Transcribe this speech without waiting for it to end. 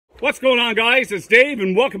What's going on, guys? It's Dave,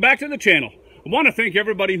 and welcome back to the channel. I want to thank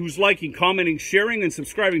everybody who's liking, commenting, sharing, and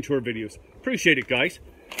subscribing to our videos. Appreciate it, guys.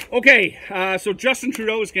 Okay, so Justin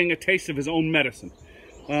Trudeau is getting a taste of his own medicine.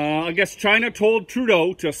 I guess China told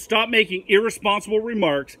Trudeau to stop making irresponsible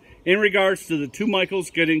remarks in regards to the two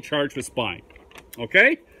Michaels getting charged with spying.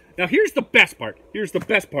 Okay? Now, here's the best part. Here's the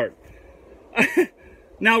best part.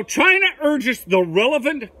 Now, China urges the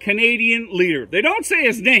relevant Canadian leader. They don't say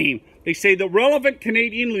his name. They say the relevant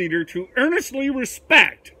Canadian leader to earnestly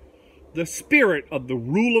respect the spirit of the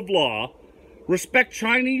rule of law, respect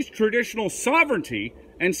Chinese traditional sovereignty,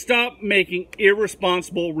 and stop making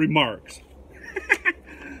irresponsible remarks.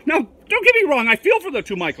 Now, don't get me wrong. I feel for the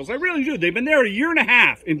two Michaels. I really do. They've been there a year and a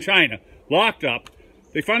half in China, locked up.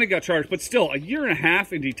 They finally got charged, but still, a year and a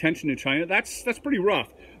half in detention in China, that's pretty rough.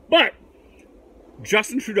 But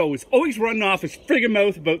Justin Trudeau is always running off his friggin'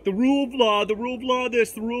 mouth about the rule of law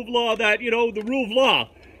this, the rule of law that, you know, the rule of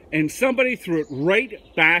law. And somebody threw it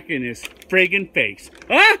right back in his friggin' face.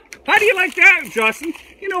 Huh? How do you like that, Justin?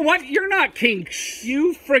 You know what? You're not king.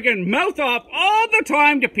 You friggin' mouth off all the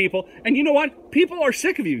time to people. And you know what? People are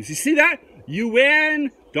sick of you. You see that?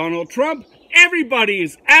 UN, Donald Trump, everybody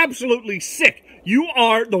is absolutely sick. You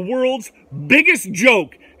are the world's biggest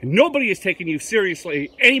joke. And nobody is taking you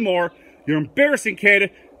seriously anymore. You're embarrassing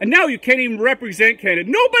Canada, and now you can't even represent Canada.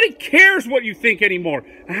 Nobody cares what you think anymore.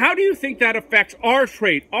 How do you think that affects our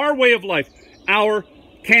trade, our way of life, our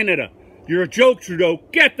Canada? You're a joke, Trudeau.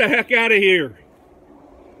 Get the heck out of here.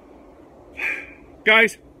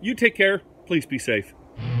 Guys, you take care. Please be safe.